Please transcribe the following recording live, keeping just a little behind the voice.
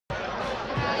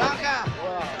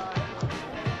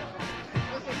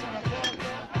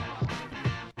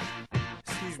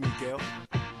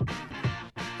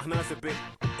know it's a bit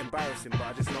embarrassing, but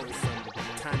I just noticed some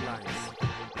tan lines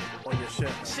on your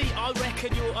shirt. See, I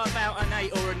reckon you're about an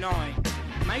 8 or a 9.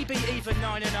 Maybe even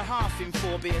 9.5 in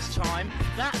 4 beers time.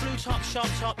 That blue top, sharp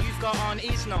top you've got on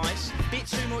is nice. Bit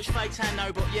too much fake tan,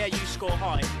 no, but yeah, you score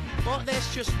high. But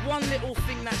there's just one little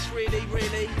thing that's really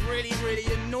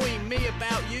annoying me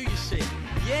about you, you see.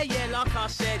 Yeah, like I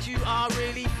said, you are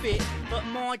really fit, but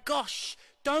my gosh,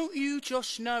 don't you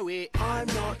just know it? I'm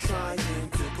not trying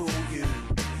to pull you,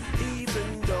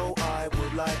 even though I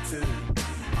would like to.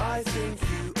 I think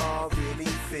you are really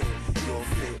fit, you're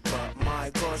fit, but my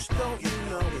gosh, don't you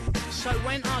know it? So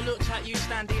when I looked at you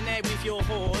standing there with your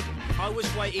hoard, I was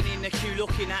waiting in the queue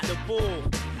looking at the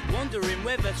board, wondering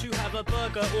whether to have a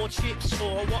burger or chips,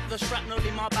 or what the shrapnel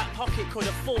in my back pocket could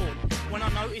afford. When I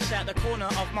noticed at the corner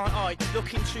of my eye,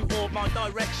 looking toward my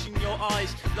direction, your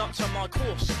eyes locked on my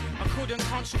course. I couldn't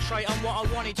concentrate on what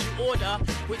I wanted to order,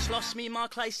 which lost me my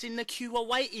place in the queue I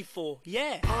waited for,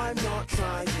 yeah. I'm not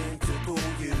trying to pull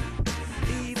you,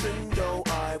 even though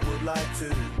I would like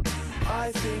to.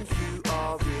 I think you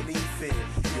are really fit,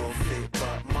 you're fit,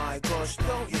 but my gosh,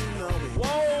 don't you know it?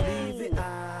 Whoa! Leave it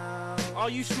out. Are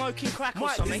you smoking crack or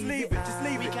Mike, something? just leave it, just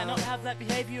leave We it. cannot have that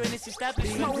behaviour in this establishment.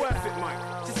 It's not worth it,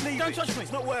 Mike. Just leave Don't it. touch me.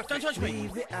 It's not worth Don't it. touch me.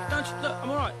 Leave it Look, I'm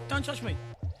alright. Don't touch me.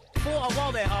 For a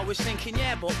while there, I was thinking,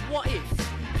 yeah, but what if?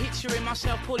 Picturing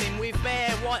myself pulling with bare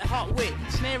white hot wit,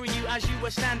 snaring you as you were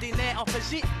standing there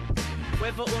opposite.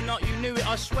 Whether or not you knew it,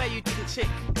 I swear you didn't tick.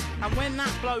 And when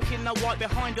that bloke in the white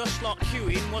behind us lot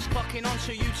queuing was clocking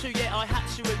onto you too, yeah, I had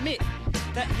to admit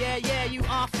that yeah, you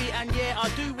are fit and yeah, I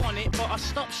do want it, but I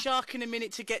stopped sharking a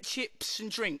minute to get chips and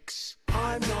drinks.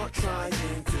 I'm not trying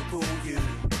to pull you,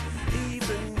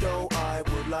 even though I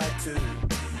would like to.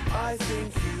 I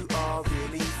think you are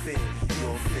really fit,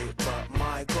 you're fit, but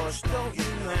my gosh, don't you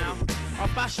know Now, it? I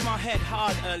bashed my head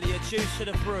hard earlier due to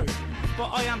the brew, but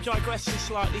I am digressing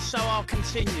slightly, so I'll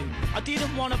continue. I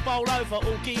didn't want to bowl over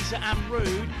all geezer and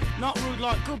rude, not rude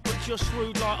like good, but just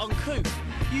rude like uncouth.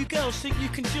 You girls think you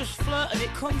can just flirt and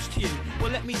it comes to you.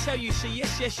 Well, let me tell you, see,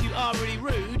 yes, you are really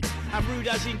rude, and rude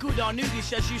as in good. I knew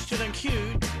this as you stood and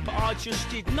queued, but I just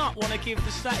did not want to give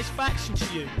the satisfaction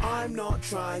to you. I'm not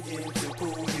trying to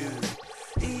pull you,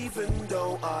 even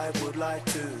though I would like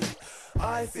to.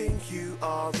 I think you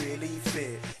are really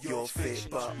fit, you're fit,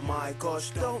 but my gosh,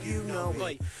 don't you know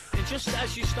Oi, it? and just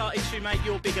as you started to make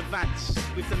your big advance,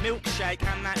 with the milkshake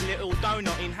and that little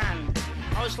donut in hand,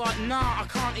 I was like, nah, I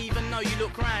can't even know you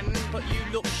look grand, but you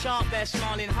look sharp there,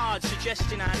 smiling hard,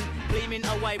 suggesting and gleaming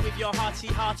away with your hearty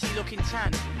looking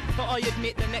tan. But I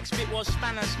admit the next bit was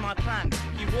spanners my plan.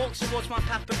 You walked towards my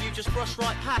path, but you just brushed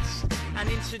right past and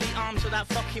into the arms of that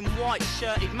fucking white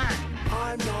shirted man.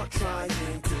 I'm not trying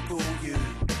to pull you,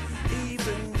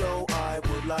 even though I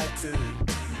would like to.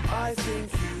 I think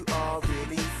you are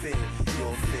really fit,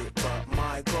 you're fit, but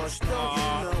my gosh, don't you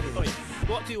know Oi, it?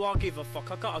 what do I give a fuck?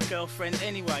 I got a girlfriend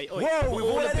anyway. Oi, Whoa, we're we've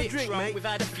all all a had a bit drink, drunk, mate. we've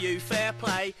had a few, fair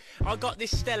play. I got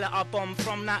this Stella I bombed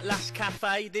from that last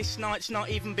cafe. This night's not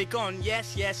even begun,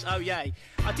 yes, oh yay.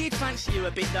 I did fancy you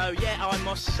a bit though, yeah, I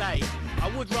must say. I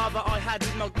would rather I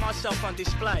hadn't mugged myself on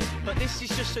display, but this is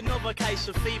just another case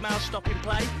of female stopping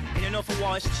play in an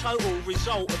otherwise total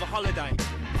result of a holiday.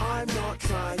 I'm not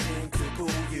trying to pull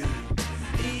you,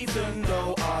 even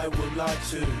though I would like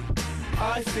to.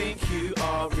 I think you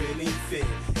are really fit,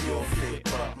 you're fit,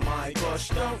 but my gosh,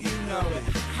 don't you know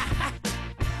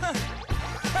it?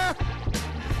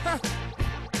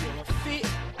 You're fit,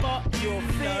 but you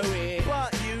know it.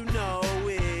 But you know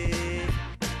it.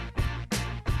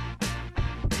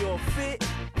 You're fit,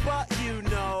 but you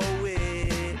know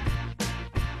it.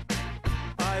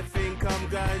 I think I'm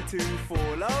going to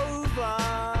fall over.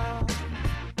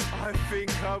 I think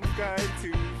I'm going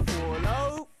to fall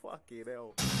over. Fucking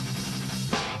hell.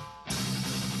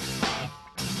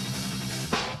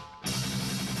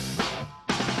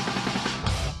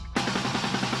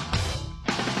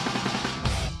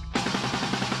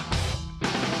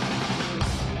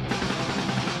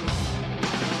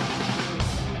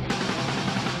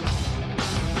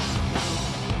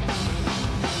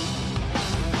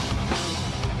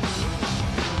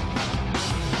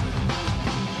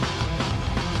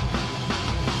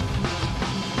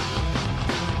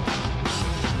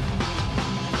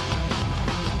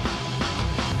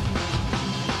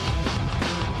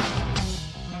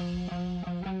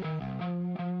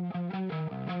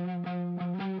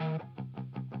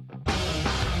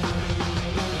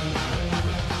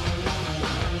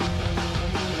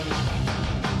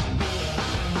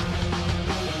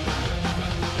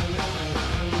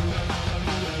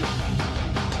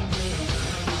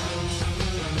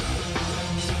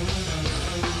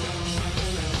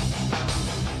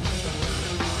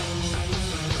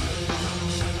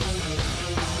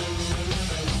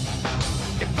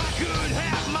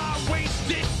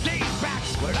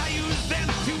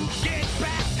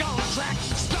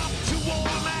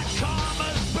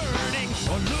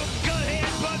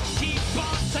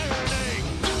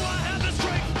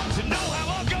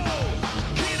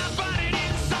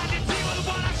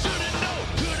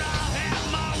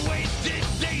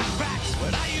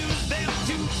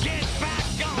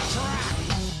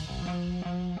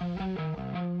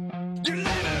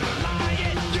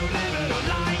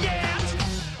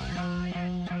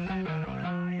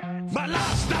 My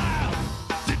lifestyle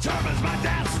determines my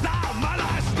death style.